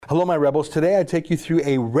Hello, my rebels. Today I take you through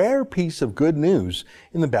a rare piece of good news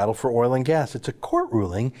in the battle for oil and gas. It's a court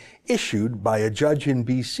ruling issued by a judge in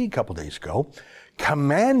BC a couple days ago,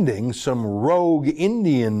 commanding some rogue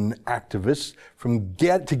Indian activists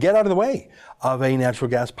to get out of the way of a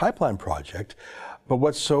natural gas pipeline project. But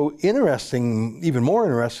what's so interesting, even more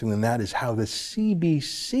interesting than that, is how the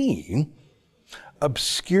CBC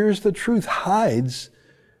obscures the truth, hides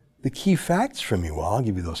the key facts from you. Well, I'll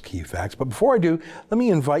give you those key facts. But before I do, let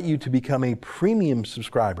me invite you to become a premium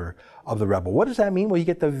subscriber of The Rebel. What does that mean? Well, you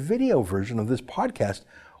get the video version of this podcast,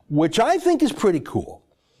 which I think is pretty cool.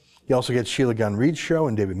 You also get Sheila Gunn Reid's show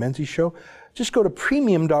and David Menzies' show. Just go to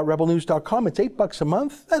premium.rebelnews.com. It's $8 a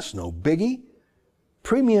month. That's no biggie.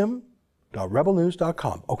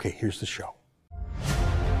 Premium.rebelnews.com. Okay, here's the show.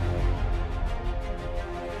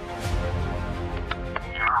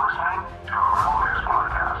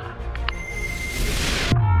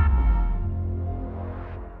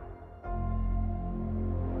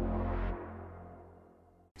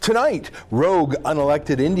 Tonight, rogue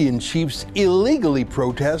unelected Indian chiefs illegally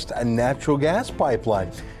protest a natural gas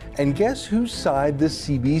pipeline. And guess whose side the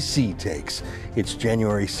CBC takes? It's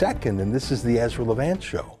January 2nd, and this is the Ezra Levant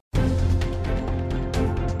Show.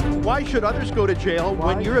 Why should others go to jail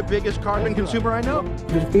when you're the biggest carbon consumer I know?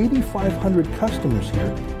 There's 8,500 customers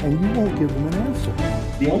here, and you won't give them an answer.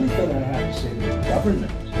 The only thing I have to say to the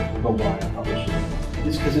government about why I publish it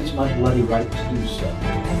is because it's my bloody right to do so.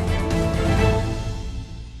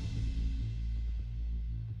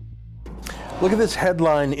 Look at this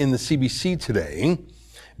headline in the CBC today.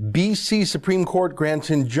 BC Supreme Court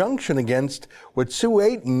grants injunction against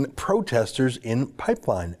Wet'suwet'en protesters in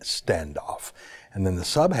pipeline standoff. And then the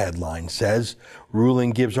subheadline says,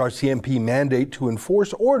 ruling gives RCMP mandate to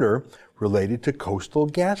enforce order related to Coastal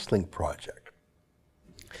GasLink project.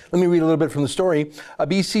 Let me read a little bit from the story. A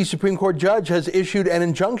BC Supreme Court judge has issued an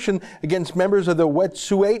injunction against members of the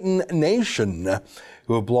Wet'suwet'en Nation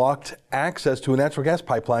who have blocked access to a natural gas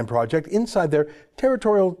pipeline project inside their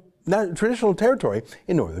traditional territory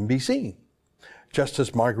in northern BC.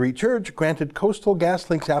 Justice Marguerite Church granted Coastal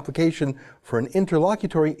GasLink's application for an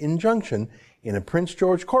interlocutory injunction in a Prince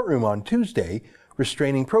George courtroom on Tuesday,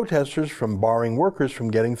 restraining protesters from barring workers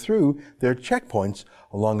from getting through their checkpoints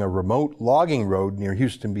along a remote logging road near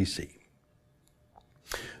Houston, BC.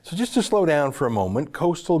 So just to slow down for a moment,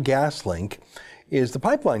 Coastal GasLink is the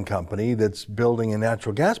pipeline company that's building a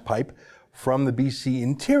natural gas pipe from the BC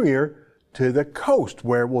interior to the coast,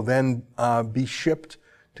 where it will then be shipped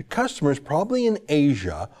to customers probably in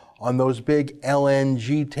Asia on those big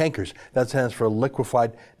LNG tankers. That stands for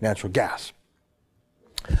liquefied natural gas.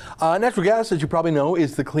 Natural gas, as you probably know,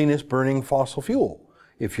 is the cleanest burning fossil fuel.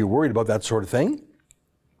 If you're worried about that sort of thing,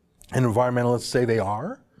 and environmentalists say they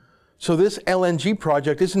are. So this LNG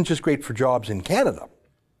project isn't just great for jobs in Canada.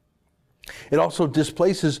 It also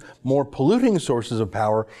displaces more polluting sources of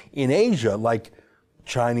power in Asia, like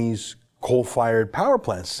Chinese coal-fired power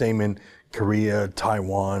plants, same in Korea,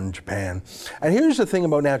 Taiwan, Japan. And here's the thing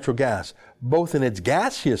about natural gas, both in its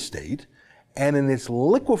gaseous state and in its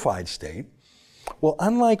liquefied state. Well,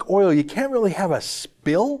 unlike oil, you can't really have a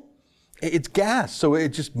spill. It's gas, so it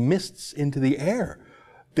just mists into the air.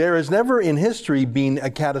 There has never in history been a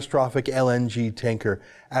catastrophic LNG tanker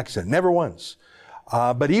accident, never once.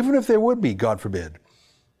 But even if there would be, God forbid,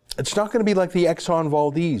 it's not going to be like the Exxon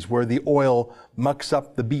Valdez, where the oil mucks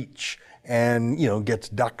up the beach and, gets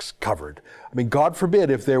ducks covered. I mean, God forbid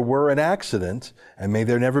if there were an accident, and may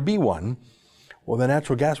there never be one, well, the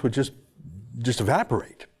natural gas would just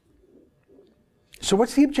evaporate. So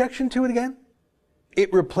what's the objection to it again?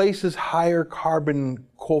 It replaces higher carbon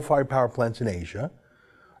coal-fired power plants in Asia.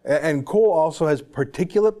 And coal also has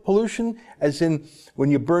particulate pollution, as in when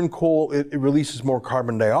you burn coal, it releases more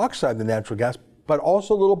carbon dioxide than natural gas, but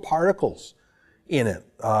also little particles in it.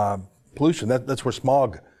 Pollution, that's where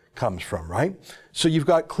smog comes from, right? So you've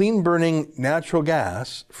got clean burning natural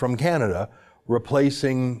gas from Canada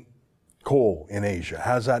replacing coal in Asia.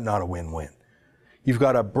 How's that not a win-win? You've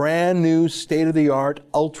got a brand new state-of-the-art,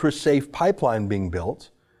 ultra-safe pipeline being built.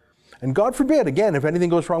 And God forbid, again, if anything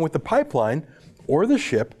goes wrong with the pipeline or the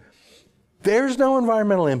ship, there's no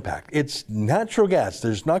environmental impact. It's natural gas.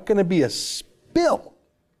 There's not going to be a spill.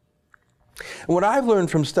 And what I've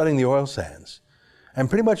learned from studying the oil sands, and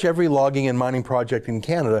pretty much every logging and mining project in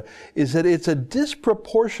Canada, is that it's a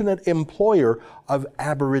disproportionate employer of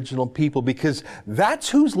Aboriginal people, because that's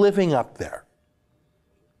who's living up there.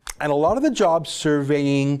 And a lot of the jobs,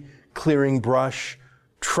 surveying, clearing brush,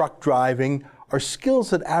 truck driving, are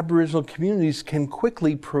skills that Aboriginal communities can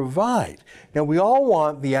quickly provide. Now, we all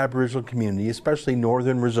want the Aboriginal community, especially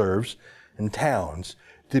northern reserves and towns,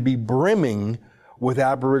 to be brimming with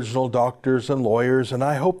Aboriginal doctors and lawyers, and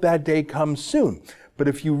I hope that day comes soon. But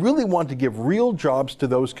if you really want to give real jobs to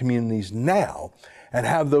those communities now and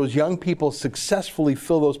have those young people successfully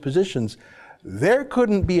fill those positions, there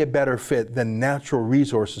couldn't be a better fit than natural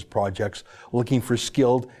resources projects looking for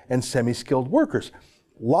skilled and semi-skilled workers.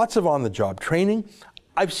 Lots of on-the-job training.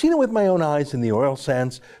 I've seen it with my own eyes in the oil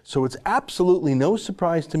sands, so it's absolutely no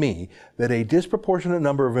surprise to me that a disproportionate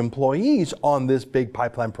number of employees on this big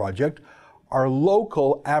pipeline project are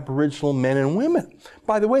local Aboriginal men and women.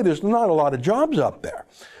 By the way, there's not a lot of jobs up there.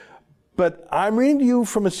 But I'm reading to you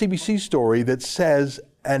from a CBC story that says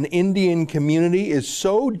an Indian community is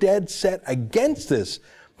so dead set against this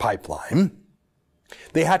pipeline,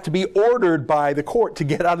 they had to be ordered by the court to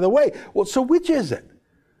get out of the way. Well, so which is it?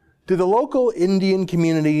 Do the local Indian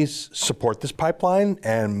communities support this pipeline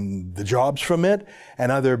and the jobs from it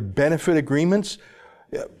and other benefit agreements?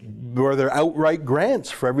 Or there outright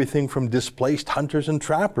grants for everything from displaced hunters and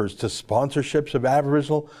trappers to sponsorships of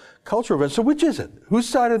Aboriginal cultural events? So which is it? Whose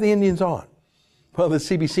side are the Indians on? Well, the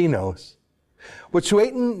CBC knows.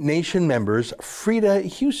 Wet'suwet'en Nation members Frida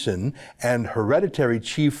Hewson and Hereditary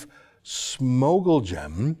Chief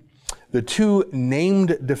Smogeljem, the two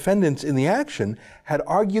named defendants in the action, had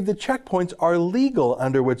argued the checkpoints are legal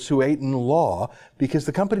under Wet'suwet'en law because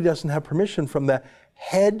the company doesn't have permission from the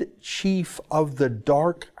head chief of the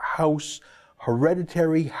Dark House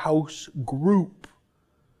Hereditary House Group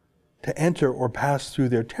to enter or pass through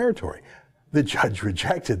their territory. The judge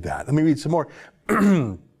rejected that. Let me read some more.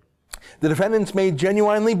 The defendants may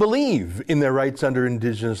genuinely believe in their rights under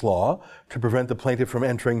Indigenous law to prevent the plaintiff from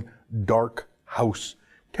entering Dark House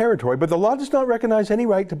territory, but the law does not recognize any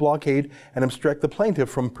right to blockade and obstruct the plaintiff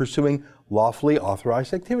from pursuing lawfully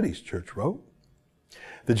authorized activities, Church wrote.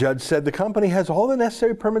 The judge said the company has all the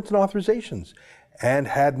necessary permits and authorizations and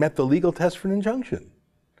had met the legal test for an injunction.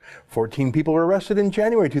 14 people were arrested in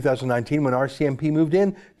January 2019 when RCMP moved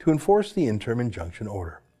in to enforce the interim injunction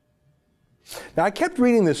order. Now, I kept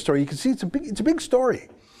reading this story. You can see it's a big story.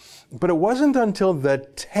 But it wasn't until the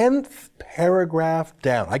 10th paragraph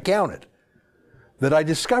down, I counted, that I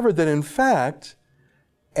discovered that, in fact,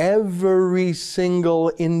 every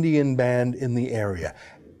single Indian band in the area,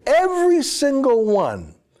 every single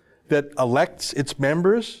one that elects its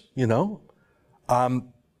members, they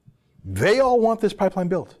all want this pipeline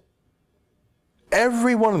built.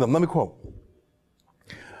 Every one of them. Let me quote.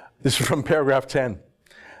 This is from paragraph 10.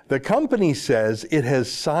 The company says it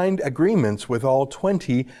has signed agreements with all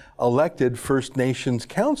 20 elected First Nations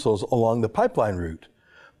councils along the pipeline route.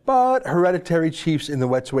 But hereditary chiefs in the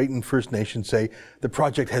Wet'suwet'en First Nation say the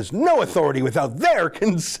project has no authority without their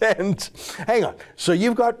consent. Hang on. So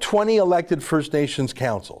you've got 20 elected First Nations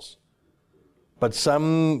councils, but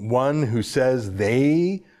someone who says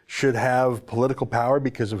they should have political power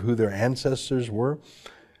because of who their ancestors were?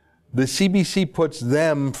 The CBC puts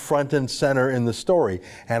them front and center in the story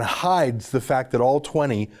and hides the fact that all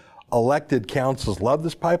 20 elected councils love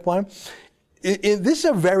this pipeline. This is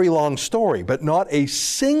a very long story, but not a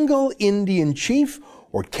single Indian chief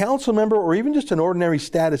or council member or even just an ordinary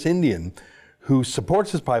status Indian who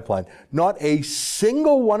supports this pipeline, not a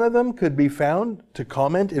single one of them could be found to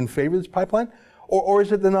comment in favor of this pipeline? Or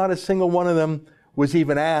is it that not a single one of them was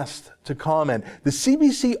even asked to comment? The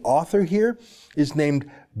CBC author here is named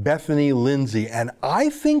Bethany Lindsay, and I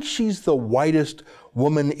think she's the whitest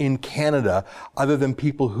woman in Canada other than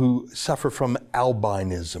people who suffer from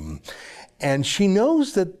albinism. And she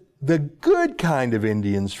knows that the good kind of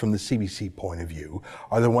Indians from the CBC point of view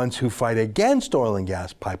are the ones who fight against oil and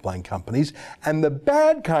gas pipeline companies, and the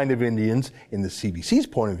bad kind of Indians in the CBC's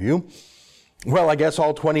point of view, well, I guess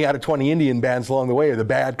all 20 out of 20 Indian bands along the way are the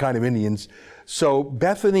bad kind of Indians. So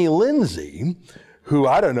Bethany Lindsay, who,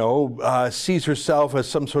 I don't know, sees herself as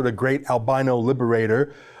some sort of great albino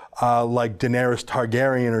liberator, like Daenerys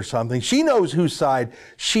Targaryen or something. She knows whose side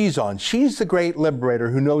she's on. She's the great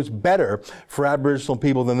liberator who knows better for Aboriginal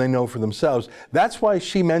people than they know for themselves. That's why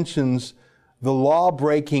she mentions the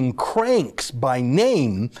law-breaking cranks by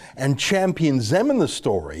name and champions them in the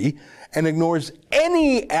story and ignores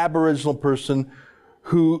any Aboriginal person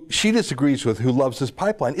who she disagrees with who loves this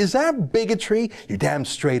pipeline. Is that bigotry? You're damn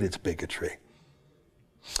straight it's bigotry.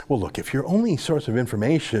 Well, look, if your only source of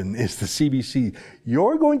information is the CBC,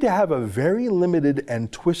 you're going to have a very limited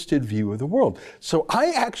and twisted view of the world. So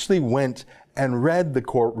I actually went and read the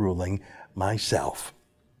court ruling myself.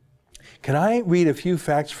 Can I read a few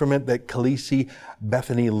facts from it that Khaleesi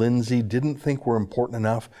Bethany Lindsay didn't think were important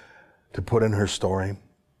enough to put in her story?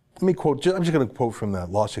 Let me quote, I'm just going to quote from the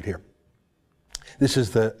lawsuit here. This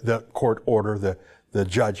is the court order, the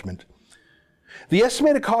judgment. The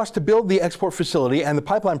estimated cost to build the export facility and the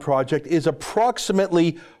pipeline project is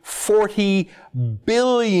approximately $40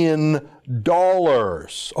 billion.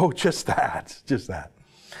 Oh, just that.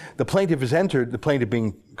 The plaintiff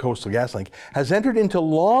being Coastal GasLink, has entered into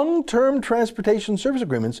long-term transportation service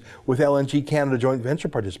agreements with LNG Canada joint venture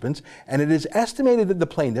participants, and it is estimated that the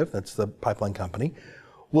plaintiff, that's the pipeline company,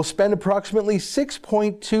 will spend approximately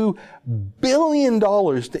 $6.2 billion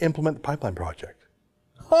to implement the pipeline project.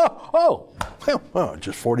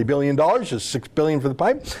 Just $40 billion, just $6 billion for the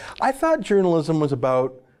pipe. I thought journalism was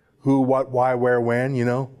about who, what, why, where, when,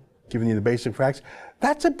 giving you the basic facts.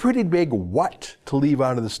 That's a pretty big what to leave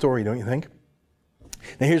out of the story, don't you think?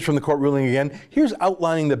 Now here's from the court ruling again. Here's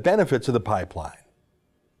outlining the benefits of the pipeline.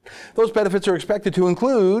 Those benefits are expected to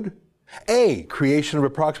include A, creation of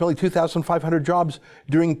approximately 2,500 jobs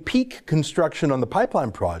during peak construction on the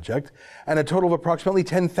pipeline project, and a total of approximately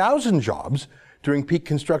 10,000 jobs during peak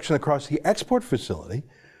construction across the export facility,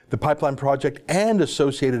 the pipeline project, and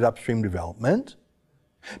associated upstream development.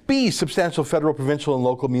 B, substantial federal, provincial, and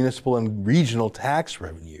local, municipal, and regional tax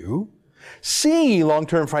revenue. C,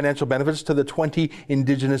 long-term financial benefits to the 20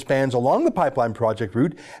 Indigenous bands along the pipeline project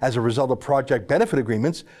route as a result of project benefit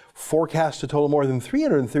agreements forecast to total more than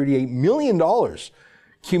 $338 million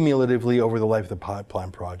cumulatively over the life of the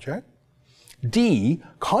pipeline project. D,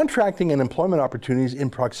 contracting and employment opportunities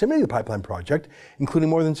in proximity to the pipeline project, including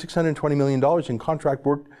more than $620 million in contract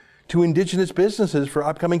work to Indigenous businesses for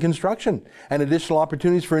upcoming construction, and additional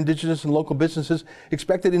opportunities for Indigenous and local businesses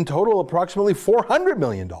expected in total approximately $400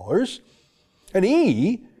 million. And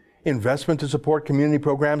E, investment to support community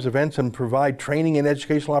programs, events, and provide training and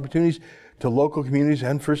educational opportunities to local communities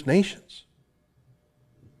and First Nations.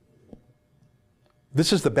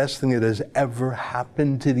 This is the best thing that has ever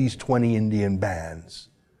happened to these 20 Indian bands.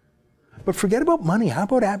 But forget about money. How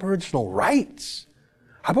about Aboriginal rights?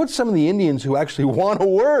 How about some of the Indians who actually want to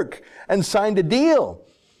work and signed a deal?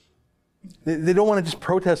 They don't want to just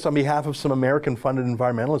protest on behalf of some American-funded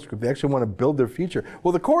environmentalist group. They actually want to build their future.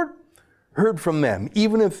 Well, the court heard from them,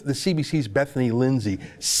 even if the CBC's Bethany Lindsay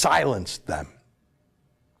silenced them.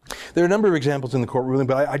 There are a number of examples in the court ruling,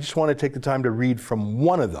 but I just want to take the time to read from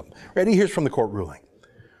one of them. Ready? Here's from the court ruling.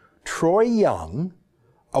 Troy Young,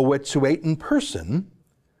 a Wet'suwet'en person,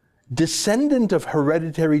 descendant of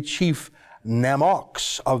hereditary chief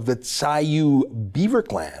Namox of the Tsayu Beaver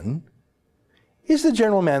Clan, is the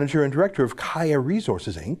general manager and director of Kaya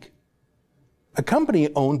Resources, Inc., a company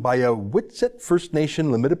owned by a Witsit First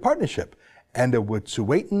Nation Limited Partnership and a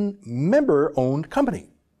Wet'suwet'en member-owned company.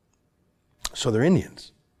 So they're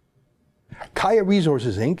Indians. Kaya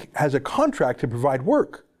Resources, Inc. has a contract to provide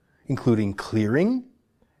work, including clearing,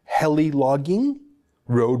 heli logging,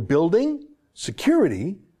 road building,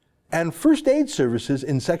 security, and first aid services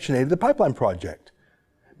in Section 8 of the pipeline project.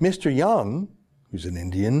 Mr. Young, who's an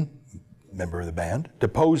Indian member of the band,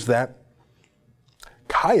 deposed that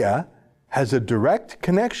Kaya has a direct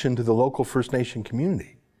connection to the local First Nation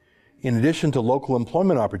community. In addition to local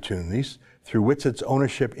employment opportunities through Witsit's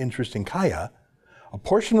ownership interest in Kaya, a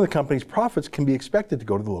portion of the company's profits can be expected to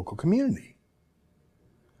go to the local community.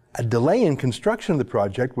 A delay in construction of the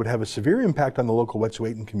project would have a severe impact on the local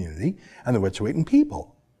Wet'suwet'en community and the Wet'suwet'en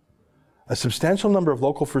people. A substantial number of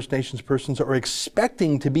local First Nations persons are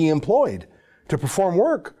expecting to be employed to perform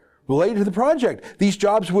work related to the project. These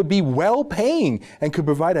jobs would be well-paying and could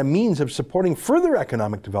provide a means of supporting further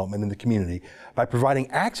economic development in the community by providing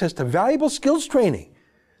access to valuable skills training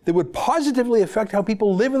that would positively affect how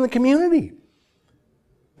people live in the community.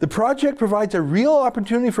 The project provides a real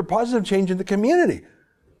opportunity for positive change in the community.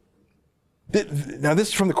 Now, this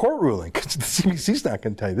is from the court ruling, because the CBC's not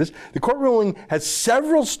going to tell you this. The court ruling has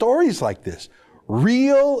several stories like this.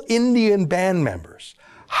 Real Indian band members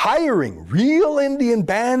hiring real Indian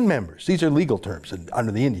band members. These are legal terms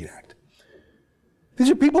under the Indian Act. These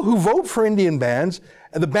are people who vote for Indian bands,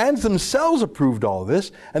 and the bands themselves approved all of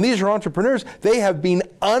this, and these are entrepreneurs. They have been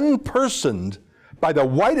unpersoned by the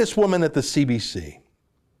whitest woman at the CBC.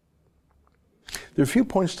 There are a few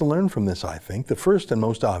points to learn from this, I think. The first and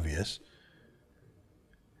most obvious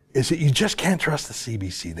is that you just can't trust the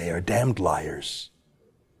CBC. They are damned liars.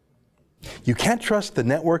 You can't trust the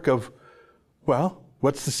network of, well,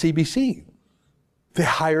 what's the CBC? They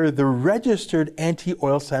hire the registered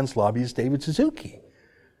anti-oil sands lobbyist David Suzuki.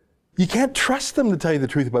 You can't trust them to tell you the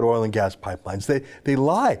truth about oil and gas pipelines. They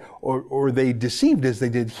lie, or they deceived, as they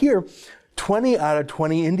did here. 20 out of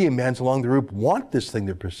 20 Indian bands along the route want this thing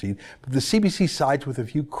to proceed, but the CBC sides with a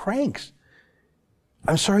few cranks.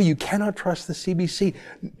 I'm sorry, you cannot trust the CBC,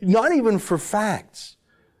 not even for facts,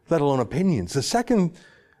 let alone opinions. The second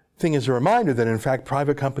thing is a reminder that, in fact,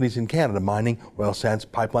 private companies in Canada, mining, oil sands,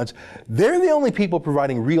 pipelines, they're the only people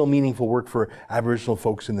providing real meaningful work for Aboriginal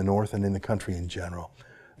folks in the North and in the country in general.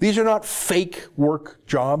 These are not fake work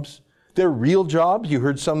jobs. They're real jobs. You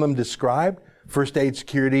heard some of them described. First aid,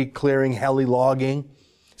 security, clearing, heli logging,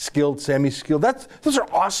 skilled, semi-skilled. Those are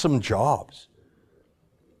awesome jobs.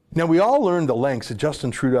 Now, we all learned the lengths that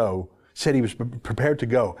Justin Trudeau said he was prepared to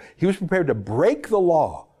go. He was prepared to break the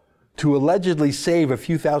law to allegedly save a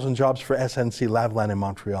few thousand jobs for SNC Lavalin in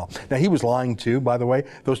Montreal. Now, he was lying too, by the way.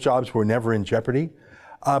 Those jobs were never in jeopardy.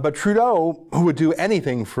 But Trudeau, who would do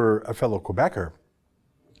anything for a fellow Quebecer,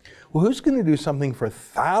 well, who's going to do something for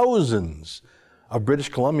thousands of British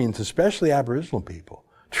Columbians, especially Aboriginal people?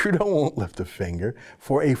 Trudeau won't lift a finger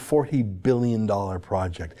for a $40 billion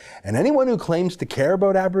project. And anyone who claims to care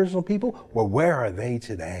about Aboriginal people, well, where are they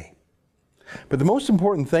today? But the most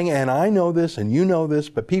important thing, and I know this and you know this,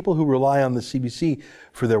 but people who rely on the CBC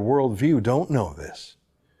for their worldview don't know this.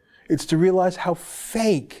 It's to realize how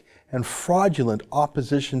fake and fraudulent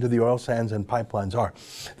opposition to the oil sands and pipelines are.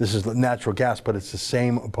 This is natural gas, but it's the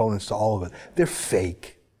same opponents to all of it. They're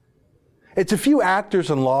fake. It's a few actors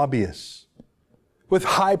and lobbyists with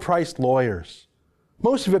high-priced lawyers,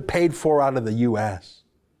 most of it paid for out of the U.S.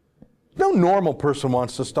 No normal person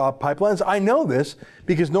wants to stop pipelines. I know this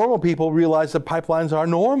because normal people realize that pipelines are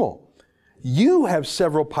normal. You have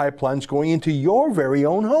several pipelines going into your very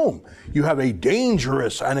own home. You have a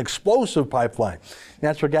dangerous and explosive pipeline,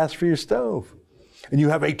 natural gas for your stove. And you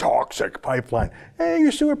have a toxic pipeline,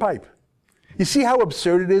 your sewer pipe. You see how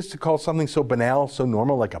absurd it is to call something so banal, so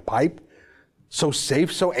normal like a pipe? So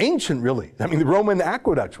safe, so ancient, really. I mean, the Roman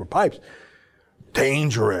aqueducts were pipes.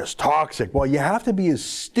 Dangerous, toxic. Well, you have to be as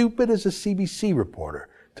stupid as a CBC reporter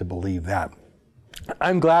to believe that.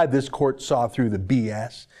 I'm glad this court saw through the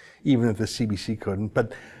BS, even if the CBC couldn't.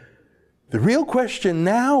 But the real question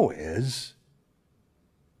now is,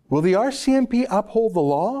 will the RCMP uphold the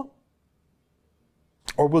law?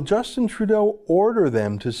 Or will Justin Trudeau order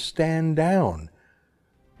them to stand down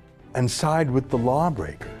and side with the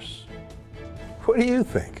lawbreakers? What do you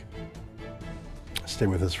think? Stay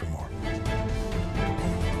with us for more.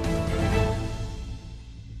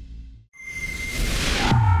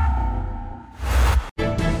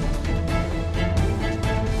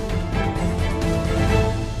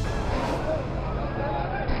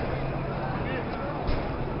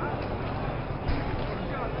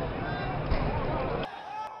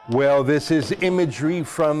 Well, this is imagery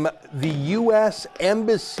from the U.S.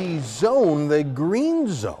 Embassy zone, the Green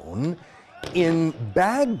Zone, in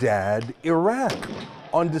Baghdad, Iraq,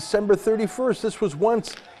 on December 31st. This was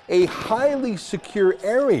once a highly secure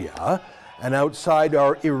area, and outside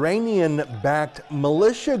are Iranian-backed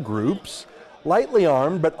militia groups, lightly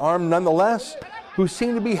armed, but armed nonetheless, who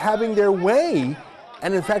seem to be having their way,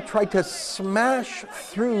 and in fact tried to smash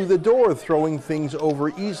through the door, throwing things over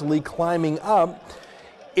easily, climbing up.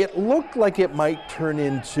 It looked like it might turn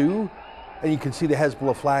into, and you can see the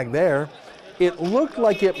Hezbollah flag there, it looked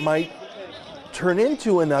like it might turn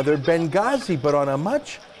into another Benghazi, but on a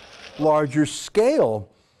much larger scale,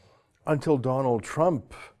 until Donald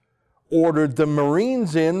Trump ordered the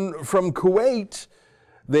Marines in from Kuwait.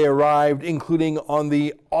 They arrived, including on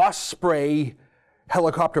the Osprey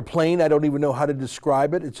helicopter plane. I don't even know how to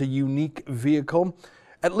describe it. It's a unique vehicle.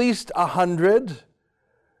 At least 100.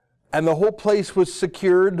 And the whole place was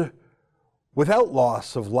secured without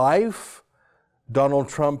loss of life. Donald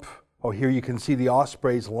Trump, here you can see the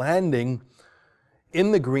Ospreys landing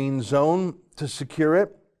in the Green Zone to secure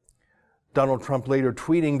it. Donald Trump later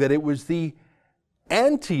tweeting that it was the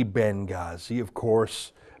anti-Benghazi, of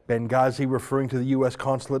course, Benghazi referring to the U.S.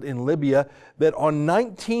 consulate in Libya, that on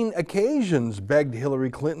 19 occasions begged Hillary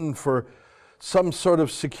Clinton for some sort of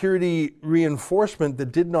security reinforcement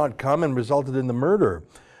that did not come and resulted in the murder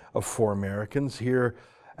of 4 Americans. Here,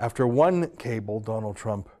 after one cable, Donald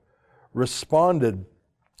Trump responded.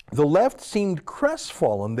 The left seemed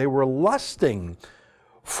crestfallen. They were lusting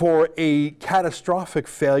for a catastrophic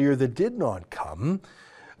failure that did not come.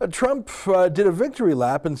 Trump did a victory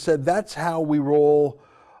lap and said, "That's how we roll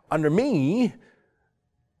under me."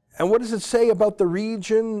 And what does it say about the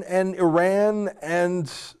region and Iran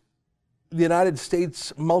and the United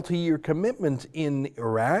States' multi-year commitment in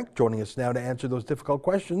Iraq? Joining us now to answer those difficult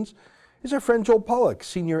questions is our friend Joel Pollack,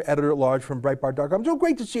 Senior Editor-at-Large from Breitbart.com. Joel,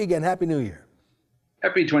 great to see you again. Happy New Year.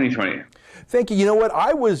 Happy 2020. Thank you. You know what?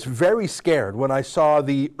 I was very scared when I saw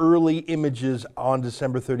the early images on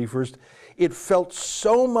December 31st. It felt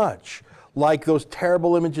so much like those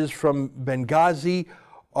terrible images from Benghazi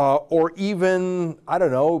or even, I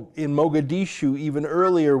don't know, in Mogadishu, even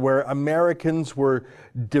earlier, where Americans were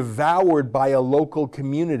devoured by a local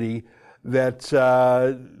community that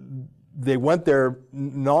they went there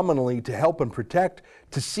nominally to help and protect,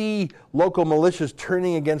 to see local militias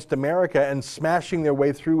turning against America and smashing their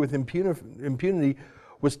way through with impunity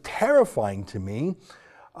was terrifying to me.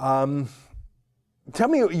 Tell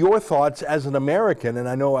me your thoughts as an American, and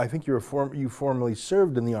I think you formerly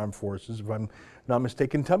served in the armed forces, if I'm not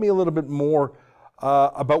mistaken. Tell me a little bit more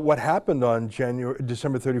about what happened on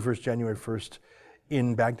December 31st, January 1st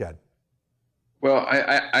in Baghdad. Well,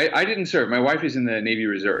 I didn't serve. My wife is in the Navy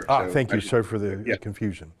Reserve. So thank you. Sorry for the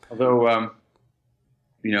confusion. Although,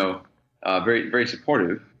 very, very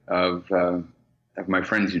supportive of my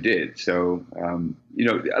friends who did. So,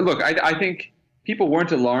 look, I think people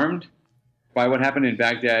weren't alarmed by what happened in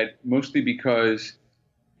Baghdad, mostly because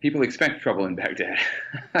people expect trouble in Baghdad.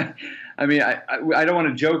 I mean, I don't want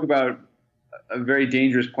to joke about a very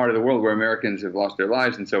dangerous part of the world where Americans have lost their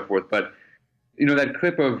lives and so forth, but, that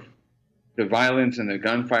clip of the violence and the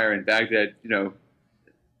gunfire in Baghdad,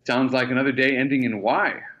 sounds like another day ending in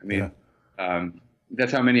Y. I mean,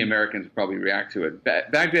 that's how many Americans probably react to it.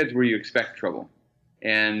 Baghdad's where you expect trouble.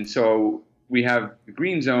 And so we have the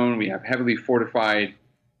Green Zone, we have heavily fortified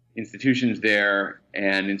institutions there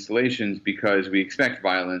and installations because we expect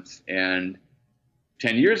violence. And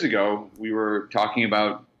 10 years ago, we were talking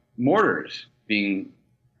about mortars being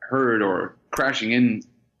heard or crashing in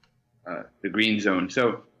the Green Zone.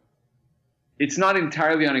 So it's not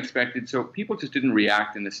entirely unexpected. So people just didn't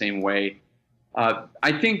react in the same way.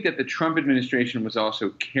 I think that the Trump administration was also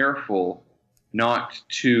careful not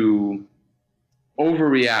to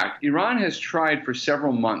overreact. Iran has tried for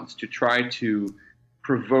several months to try to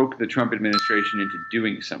provoke the Trump administration into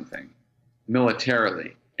doing something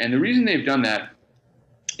militarily. And the reason they've done that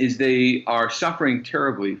is they are suffering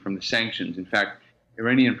terribly from the sanctions. In fact,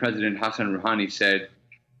 Iranian President Hassan Rouhani said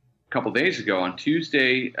a couple days ago, on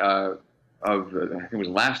Tuesday I think it was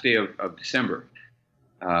the last day of December,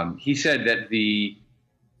 he said that the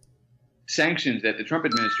sanctions that the Trump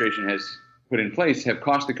administration has put in place have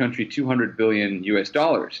cost the country $200 billion US.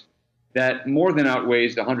 That more than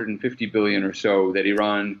outweighs the $150 billion or so that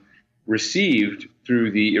Iran received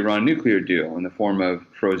through the Iran nuclear deal in the form of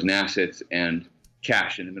frozen assets and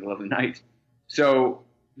cash in the middle of the night. So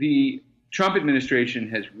the Trump administration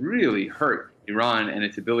has really hurt Iran and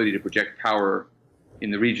its ability to project power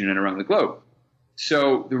in the region and around the globe.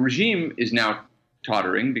 So the regime is now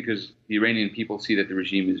tottering because the Iranian people see that the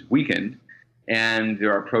regime is weakened, and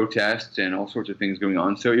there are protests and all sorts of things going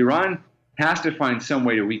on. So Iran has to find some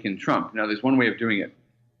way to weaken Trump. Now, there's one way of doing it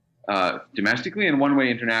domestically and one way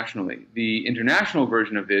internationally. The international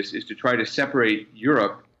version of this is to try to separate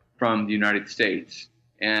Europe from the United States,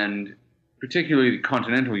 and particularly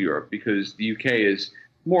continental Europe, because the UK is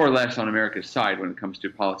more or less on America's side when it comes to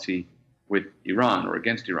policy with Iran or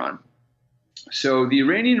against Iran. So the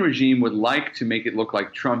Iranian regime would like to make it look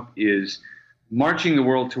like Trump is marching the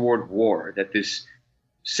world toward war, that this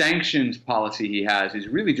sanctions policy he has is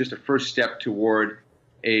really just a first step toward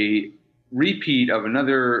a repeat of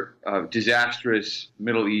another disastrous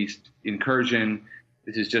Middle East incursion.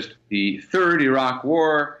 This is just the third Iraq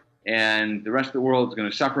war, and the rest of the world is going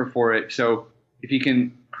to suffer for it. So if he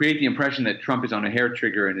can create the impression that Trump is on a hair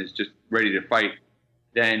trigger and is just ready to fight,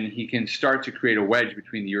 then he can start to create a wedge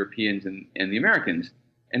between the Europeans and the Americans.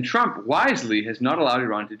 And Trump wisely has not allowed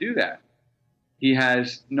Iran to do that. He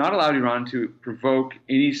has not allowed Iran to provoke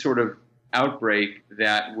any sort of outbreak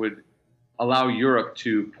that would allow Europe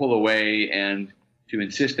to pull away and to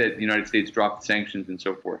insist that the United States drop the sanctions and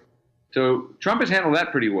so forth. So Trump has handled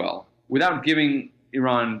that pretty well without giving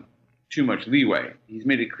Iran too much leeway. He's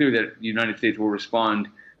made it clear that the United States will respond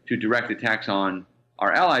to direct attacks on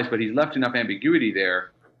our allies, but he's left enough ambiguity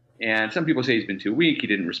there. And some people say he's been too weak. He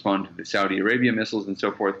didn't respond to the Saudi Arabia missiles and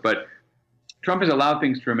so forth. But Trump has allowed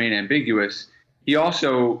things to remain ambiguous. He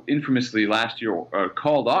also infamously last year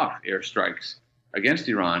called off airstrikes against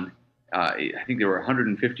Iran. I think there were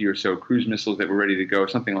 150 or so cruise missiles that were ready to go,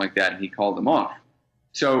 something like that, and he called them off.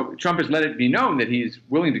 So Trump has let it be known that he's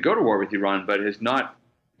willing to go to war with Iran, but has not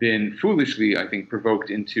been foolishly, I think, provoked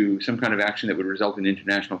into some kind of action that would result in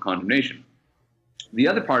international condemnation. The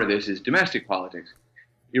other part of this is domestic politics.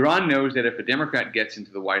 Iran knows that if a Democrat gets into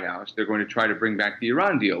the White House, they're going to try to bring back the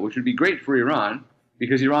Iran deal, which would be great for Iran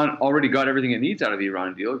because Iran already got everything it needs out of the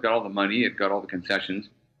Iran deal. It got all the money, it got all the concessions,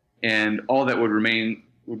 and all that would remain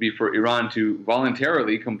would be for Iran to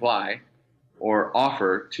voluntarily comply or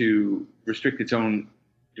offer to restrict its own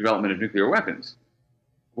development of nuclear weapons.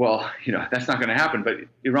 Well, that's not going to happen, but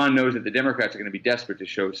Iran knows that the Democrats are going to be desperate to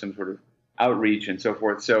show some sort of outreach and so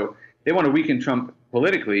forth. So they want to weaken Trump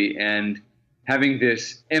politically, and having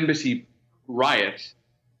this embassy riot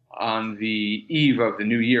on the eve of the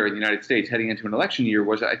new year in the United States, heading into an election year,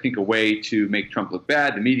 was, I think, a way to make Trump look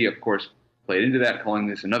bad. The media, of course, played into that, calling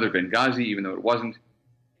this another Benghazi, even though it wasn't.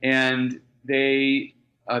 And they,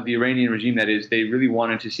 the Iranian regime, that is, they really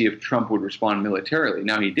wanted to see if Trump would respond militarily.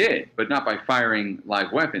 Now, he did, but not by firing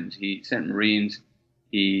live weapons. He sent Marines.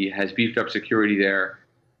 He has beefed up security there.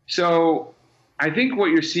 So I think what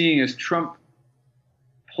you're seeing is Trump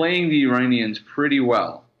playing the Iranians pretty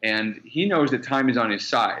well, and he knows that time is on his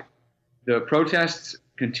side. The protests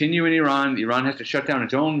continue in Iran. Iran has to shut down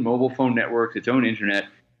its own mobile phone networks, its own internet,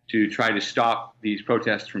 to try to stop these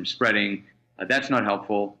protests from spreading. That's not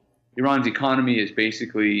helpful. Iran's economy is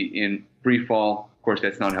basically in free fall. Of course,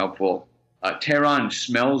 that's not helpful. Tehran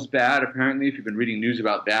smells bad, apparently. If you've been reading news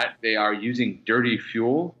about that, they are using dirty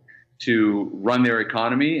fuel to run their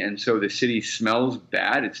economy, and so the city smells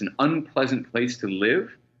bad. It's an unpleasant place to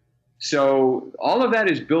live. So all of that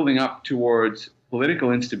is building up towards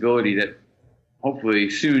political instability that hopefully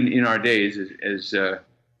soon in our days, as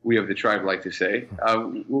we of the tribe like to say,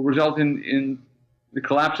 will result in the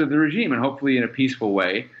collapse of the regime, and hopefully in a peaceful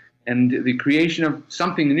way, and the creation of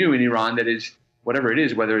something new in Iran that is, whatever it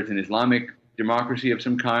is, whether it's an Islamic democracy of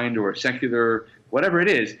some kind or a secular, whatever it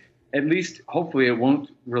is, at least hopefully it won't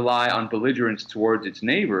rely on belligerence towards its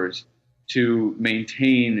neighbors to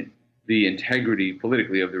maintain the integrity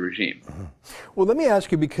politically of the regime. Well, let me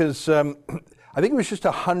ask you, because I think it was just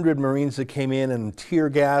 100 Marines that came in and tear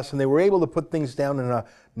gas, and they were able to put things down in a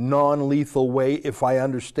non-lethal way, if I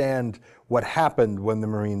understand what happened when the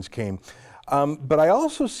Marines came. But I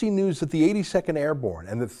also see news that the 82nd Airborne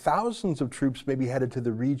and that thousands of troops may be headed to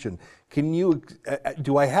the region. Can you,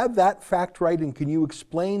 do I have that fact right, and can you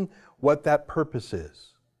explain what that purpose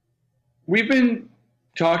is? We've been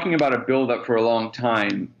talking about a buildup for a long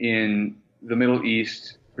time in the Middle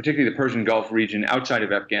East, particularly the Persian Gulf region outside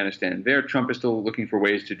of Afghanistan. There, Trump is still looking for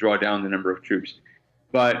ways to draw down the number of troops.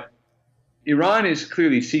 But Iran is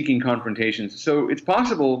clearly seeking confrontations. So it's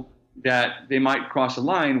possible that they might cross a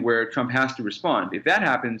line where Trump has to respond. If that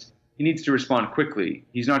happens, he needs to respond quickly.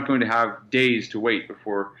 He's not going to have days to wait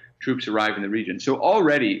before troops arrive in the region. So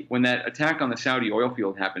already, when that attack on the Saudi oil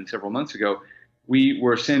field happened several months ago, we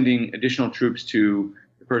were sending additional troops to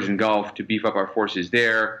the Persian Gulf to beef up our forces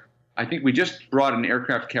there. I think we just brought an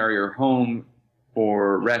aircraft carrier home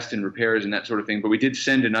for rest and repairs and that sort of thing, but we did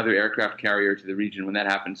send another aircraft carrier to the region when that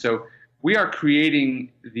happened. So we are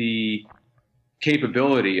creating the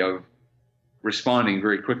capability of responding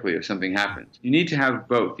very quickly if something happens. You need to have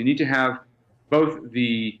both. You need to have both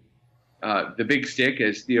the big stick,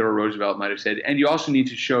 as Theodore Roosevelt might have said, and you also need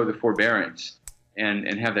to show the forbearance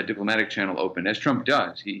and have that diplomatic channel open, as Trump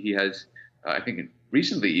does. He has, I think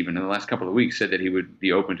recently, even in the last couple of weeks, said that he would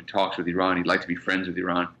be open to talks with Iran. He'd like to be friends with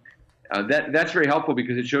Iran. That's very helpful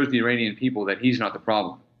because it shows the Iranian people that he's not the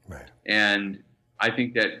problem. Right. And I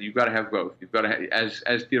think that you've got to have both. You've got to, as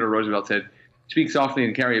Theodore Roosevelt said, speak softly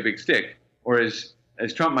and carry a big stick. Or as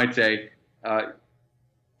Trump might say,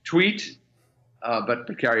 tweet,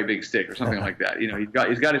 but carry a big stick, or something like that. You know,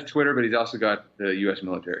 he's got his Twitter, but he's also got the U.S.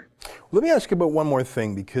 military. Let me ask you about one more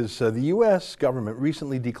thing, because the U.S. government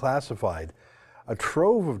recently declassified a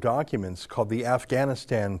trove of documents called the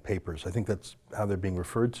Afghanistan Papers. I think that's how they're being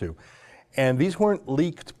referred to. And these weren't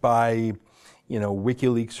leaked by,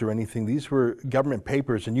 WikiLeaks or anything. These were government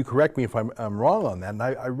papers, and you correct me if I'm wrong on that. And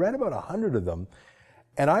I read about 100 of them,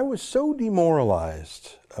 and I was so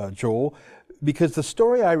demoralized, Joel, because the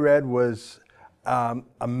story I read was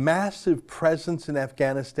a massive presence in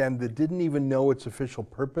Afghanistan that didn't even know its official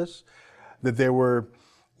purpose, that there were,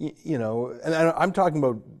 and I'm talking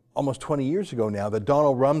about almost 20 years ago now, that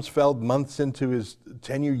Donald Rumsfeld, months into his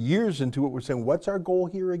tenure, years into it, was saying, what's our goal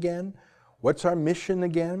here again? What's our mission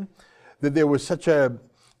again? That there was such a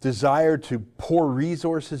desire to pour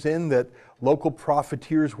resources in that local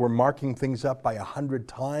profiteers were marking things up by 100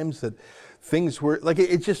 times, that things were, like,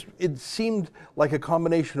 it seemed like a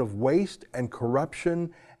combination of waste and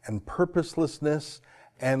corruption and purposelessness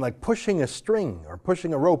and like pushing a string or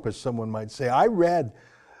pushing a rope, as someone might say. I read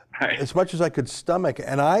as much as I could stomach,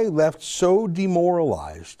 and I left so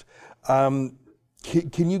demoralized. Can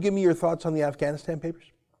you give me your thoughts on the Afghanistan Papers?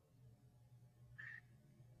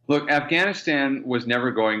 Look, Afghanistan was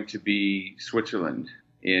never going to be Switzerland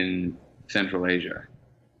in Central Asia.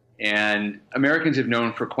 And Americans have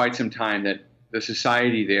known for quite some time that the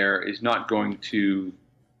society there is not going to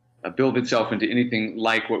build itself into anything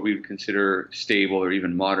like what we would consider stable or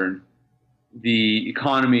even modern. The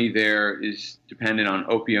economy there is dependent on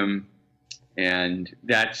opium, and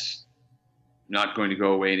that's not going to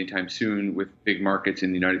go away anytime soon with big markets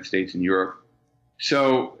in the United States and Europe.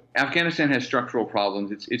 So Afghanistan has structural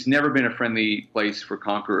problems. It's never been a friendly place for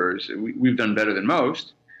conquerors. We've done better than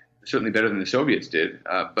most, certainly better than the Soviets did.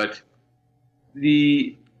 But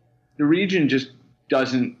the region just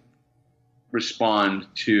doesn't respond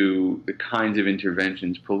to the kinds of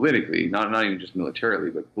interventions politically, not even just militarily,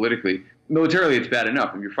 but politically. Militarily, it's bad enough.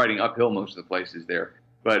 I mean, you're fighting uphill most of the places there.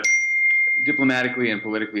 But diplomatically and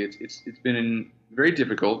politically, it's been very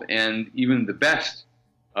difficult, and even the best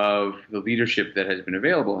of the leadership that has been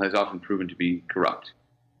available has often proven to be corrupt.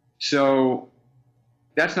 So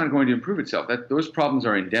that's not going to improve itself. Those problems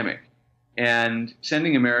are endemic. And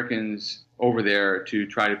sending Americans over there to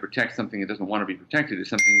try to protect something that doesn't want to be protected is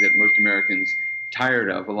something that most Americans tired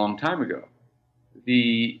of a long time ago.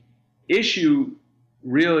 The issue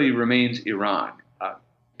really remains Iran.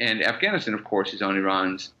 And Afghanistan, of course, is on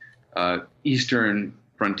Iran's eastern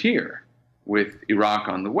frontier, with Iraq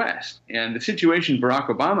on the west. And the situation Barack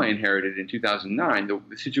Obama inherited in 2009,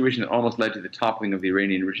 the situation that almost led to the toppling of the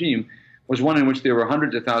Iranian regime, was one in which there were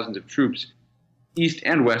hundreds of thousands of troops east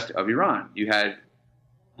and west of Iran. You had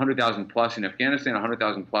 100,000 plus in Afghanistan,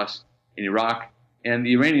 100,000 plus in Iraq. And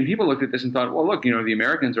the Iranian people looked at this and thought, well, look, the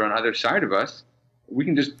Americans are on either side of us. We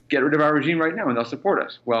can just get rid of our regime right now and they'll support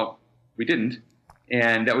us. Well, we didn't.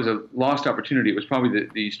 And that was a lost opportunity. It was probably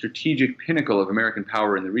the strategic pinnacle of American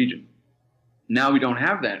power in the region. Now we don't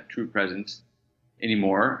have that true presence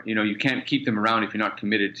anymore. You can't keep them around if you're not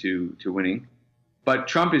committed to winning. But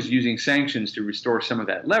Trump is using sanctions to restore some of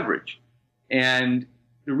that leverage. And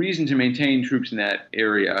the reason to maintain troops in that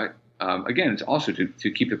area, again, it's also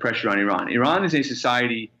to keep the pressure on Iran. Iran is a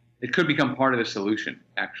society that could become part of the solution,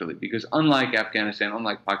 actually, because unlike Afghanistan,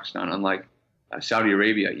 unlike Pakistan, unlike Saudi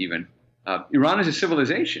Arabia even, Iran is a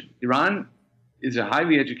civilization. Iran is a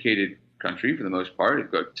highly educated country for the most part.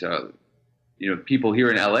 You've got people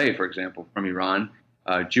here in LA, for example, from Iran,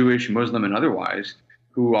 Jewish, Muslim, and otherwise,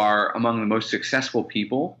 who are among the most successful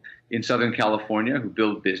people in Southern California, who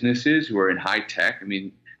build businesses, who are in high tech. I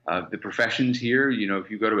mean, the professions here,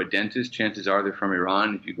 if you go to a dentist, chances are they're from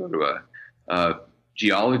Iran. If you go to a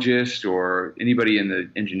geologist or anybody in the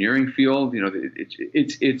engineering field,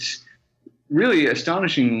 it's really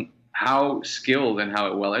astonishing how skilled and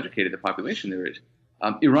how well educated the population there is.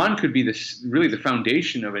 Iran could be really the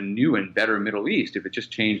foundation of a new and better Middle East if it just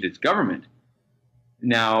changed its government.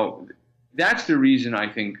 Now, that's the reason,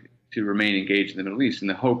 I think, to remain engaged in the Middle East, in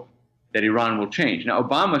the hope that Iran will change. Now,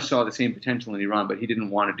 Obama saw the same potential in Iran, but he didn't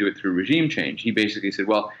want to do it through regime change. He basically said,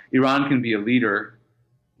 well, Iran can be a leader,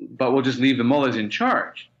 but we'll just leave the mullahs in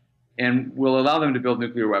charge, and we'll allow them to build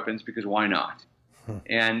nuclear weapons because why not?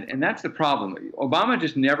 And that's the problem. Obama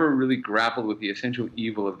just never really grappled with the essential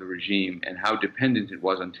evil of the regime and how dependent it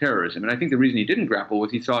was on terrorism. And I think the reason he didn't grapple was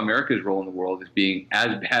he saw America's role in the world as being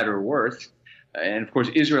as bad or worse. And of course,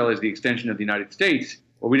 Israel is the extension of the United States.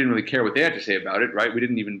 Well, we didn't really care what they had to say about it, right? We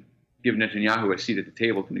didn't even give Netanyahu a seat at the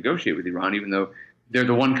table to negotiate with Iran, even though they're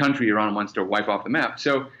the one country Iran wants to wipe off the map.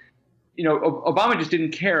 So, Obama just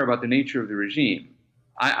didn't care about the nature of the regime.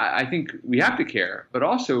 I think we have to care, but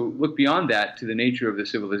also look beyond that to the nature of the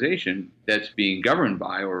civilization that's being governed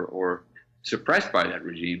by or suppressed by that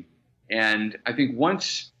regime. And I think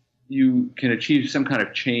once you can achieve some kind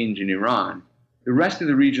of change in Iran, the rest of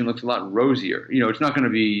the region looks a lot rosier. It's not going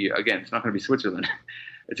to be, again, it's not going to be Switzerland.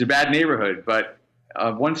 It's a bad neighborhood, but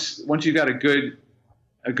once you've got a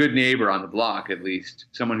good neighbor on the block, at least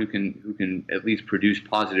someone who can at least produce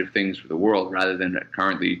positive things for the world rather than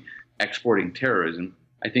currently exporting terrorism,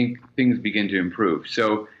 I think things begin to improve.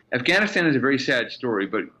 So Afghanistan is a very sad story,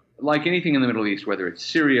 but like anything in the Middle East, whether it's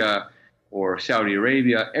Syria or Saudi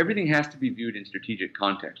Arabia, everything has to be viewed in strategic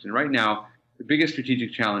context. And right now, the biggest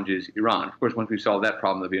strategic challenge is Iran. Of course, once we solve that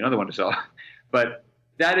problem, there'll be another one to solve. But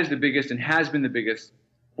that is the biggest and has been the biggest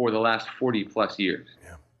for the last 40 plus years.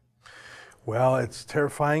 Yeah. Well, it's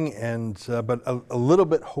terrifying, but a little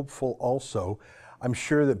bit hopeful also. I'm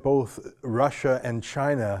sure that both Russia and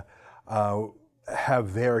China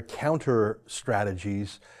have their counter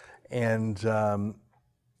strategies and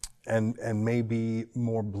may be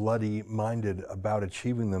more bloody minded about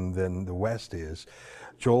achieving them than the West is.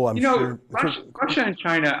 Joel, I'm sure. Russia and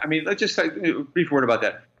China, I mean, let's just say a brief word about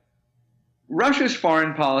that. Russia's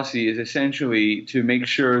foreign policy is essentially to make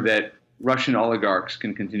sure that Russian oligarchs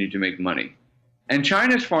can continue to make money. And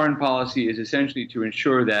China's foreign policy is essentially to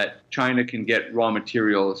ensure that China can get raw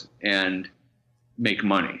materials and make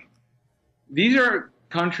money. These are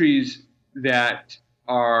countries that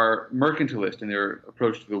are mercantilist in their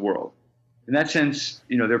approach to the world. In that sense,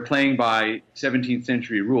 they're playing by 17th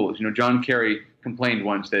century rules. John Kerry complained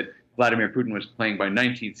once that Vladimir Putin was playing by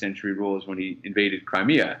 19th century rules when he invaded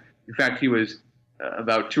Crimea. In fact, he was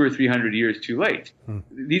about 200 or 300 years too late.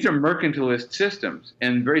 These are mercantilist systems,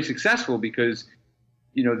 and very successful because,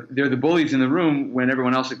 they're the bullies in the room when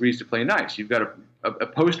everyone else agrees to play nice. You've got a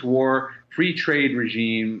post-war free trade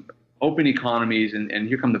regime, open economies, and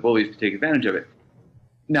here come the bullies to take advantage of it.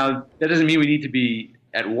 Now, that doesn't mean we need to be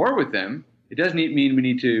at war with them. It doesn't mean we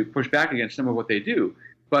need to push back against some of what they do.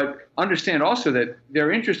 But understand also that their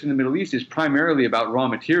interest in the Middle East is primarily about raw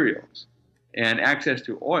materials and access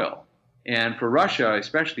to oil. And for Russia,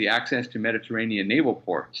 especially, access to Mediterranean naval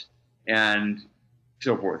ports and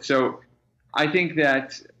so forth. So I think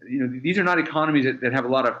that these are not economies that have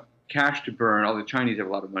a lot of cash to burn. All the Chinese have a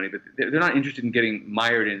lot of money, but they're not interested in getting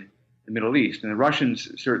mired in the Middle East. And the Russians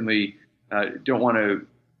certainly don't want to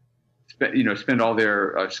spend all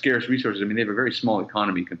their scarce resources. I mean, they have a very small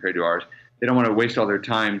economy compared to ours. They don't want to waste all their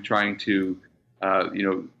time trying to,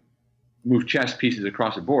 move chess pieces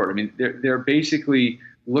across the board. I mean, they're basically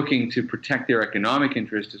looking to protect their economic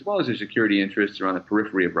interests as well as their security interests around the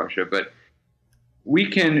periphery of Russia. But we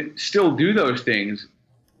can still do those things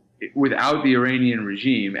without the Iranian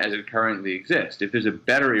regime as it currently exists. If there's a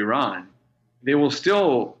better Iran, they will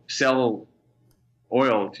still sell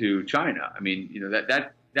oil to China. I mean,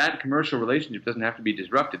 that commercial relationship doesn't have to be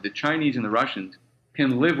disrupted. The Chinese and the Russians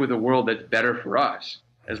can live with a world that's better for us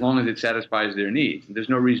as long as it satisfies their needs. And there's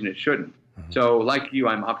no reason it shouldn't. So like you,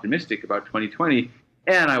 I'm optimistic about 2020.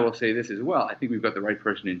 And I will say this as well. I think we've got the right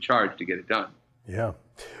person in charge to get it done. Yeah.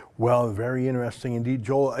 Well, very interesting indeed.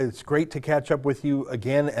 Joel, it's great to catch up with you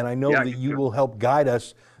again. And I know that you will help guide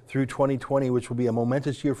us through 2020, which will be a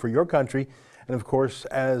momentous year for your country. And of course,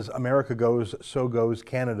 as America goes, so goes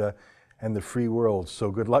Canada and the free world.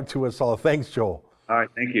 So good luck to us all. Thanks, Joel. All right,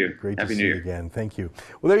 thank you. Great to see you again. Thank you.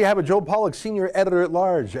 Well, there you have it. Joel Pollak, Senior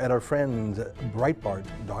Editor-at-Large at our friends at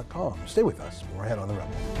Breitbart.com. Stay with us. We're ahead on The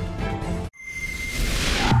Rebel.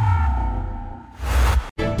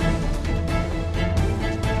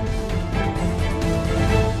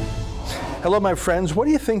 Hello, my friends. What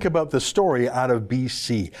do you think about the story out of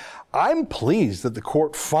BC? I'm pleased that the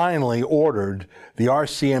court finally ordered the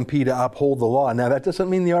RCMP to uphold the law. Now, that doesn't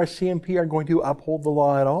mean the RCMP are going to uphold the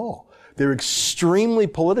law at all. They're extremely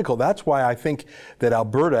political. That's why I think that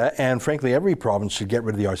Alberta and, frankly, every province should get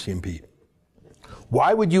rid of the RCMP.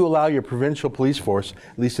 Why would you allow your provincial police force,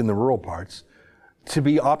 at least in the rural parts, to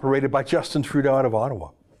be operated by Justin Trudeau out of Ottawa?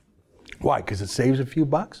 Why? Because it saves a few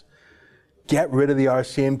bucks? Get rid of the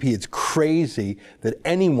RCMP. It's crazy that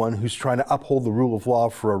anyone who's trying to uphold the rule of law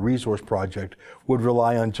for a resource project would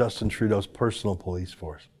rely on Justin Trudeau's personal police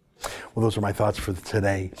force. Well, those are my thoughts for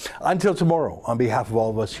today. Until tomorrow, on behalf of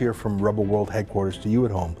all of us here from Rebel World Headquarters to you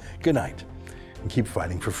at home, good night and keep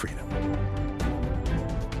fighting for freedom.